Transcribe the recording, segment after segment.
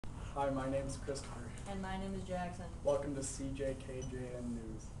Hi, my name is Christopher. And my name is Jackson. Welcome to CJKJN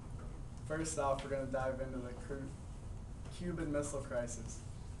News. First off, we're going to dive into the Cuban Missile Crisis.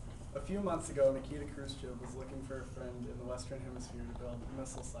 A few months ago, Nikita Khrushchev was looking for a friend in the Western Hemisphere to build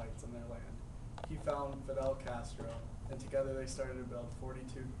missile sites on their land. He found Fidel Castro, and together they started to build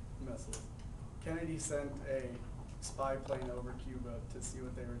 42 missiles. Kennedy sent a spy plane over Cuba to see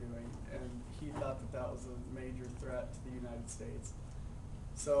what they were doing, and he thought that that was a major threat to the United States.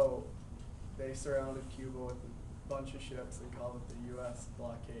 So they surrounded Cuba with a bunch of ships and called it the U.S.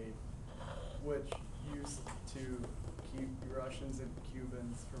 blockade, which used to keep Russians and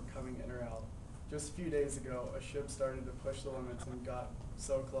Cubans from coming in or out. Just a few days ago, a ship started to push the limits and got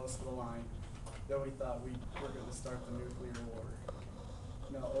so close to the line that we thought we were going to start the nuclear war.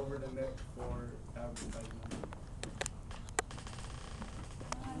 Now over to Nick for advertising.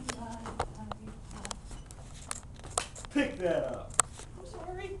 Pick that up. I'm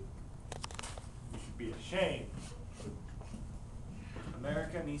sorry. You should be ashamed.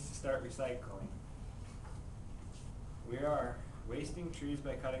 America needs to start recycling. We are wasting trees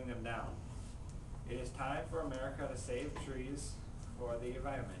by cutting them down. It is time for America to save trees for the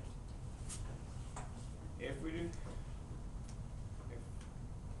environment. If we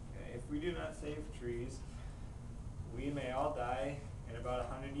do not save trees, we may all die in about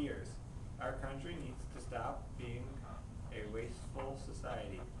 100 years. Our country needs to stop being a wasteful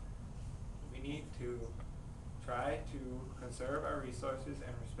society. We need to try to conserve our resources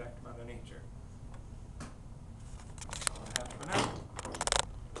and respect Mother Nature. That's all I have for now.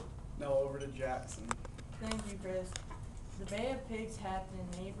 Now over to Jackson. Thank you, Chris. The Bay of Pigs happened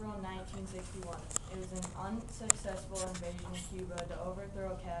in April 1961. It was an unsuccessful invasion of Cuba to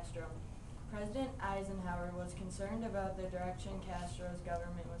overthrow Castro. President Eisenhower was concerned about the direction Castro's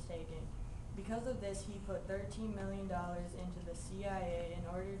government was taking. Because of this, he put $13 million into the CIA in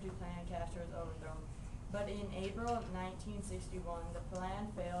order to plan Castro's overthrow. But in April of 1961, the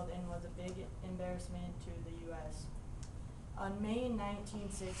plan failed and was a big embarrassment to the U.S. On May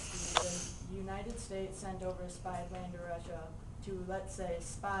 1960, the United States sent over a spy plane to Russia to, let's say,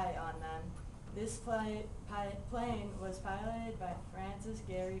 spy on them. This plane was piloted by Francis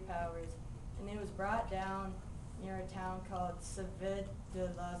Gary Powers, and it was brought down near a town called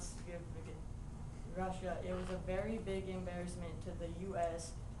Svidlovsk, Russia. It was a very big embarrassment to the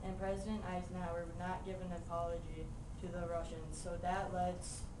U.S., and President Eisenhower would not give an apology to the Russians, so that led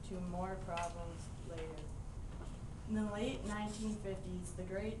to more problems later. In the late 1950s, the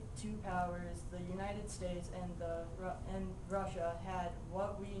great two powers, the United States and Russia, had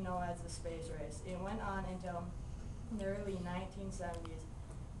what we know as the space race. It went on until the early 1970s.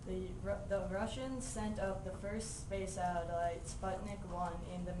 The Russians sent up the first space satellite, Sputnik 1,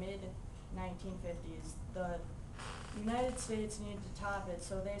 in the mid-1950s. The United States needed to top it,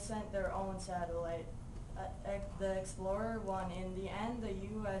 so they sent their own satellite, the Explorer 1. In the end, the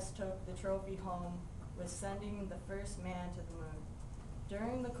U.S. took the trophy home with sending the first man to the moon.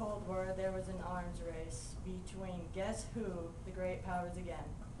 During the Cold War, there was an arms race between guess who, the great powers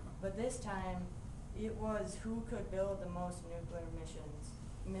again. But this time, it was who could build the most nuclear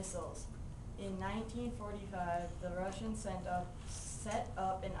missiles. In 1945, the Russians set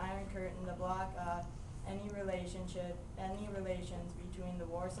up an Iron Curtain to block off any relations between the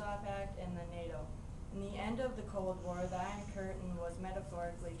Warsaw Pact and the NATO. In the end of the Cold War, the Iron Curtain was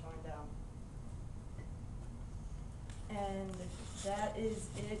metaphorically torn down. And that is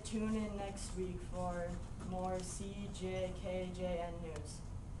it. Tune in next week for more CJKJN news.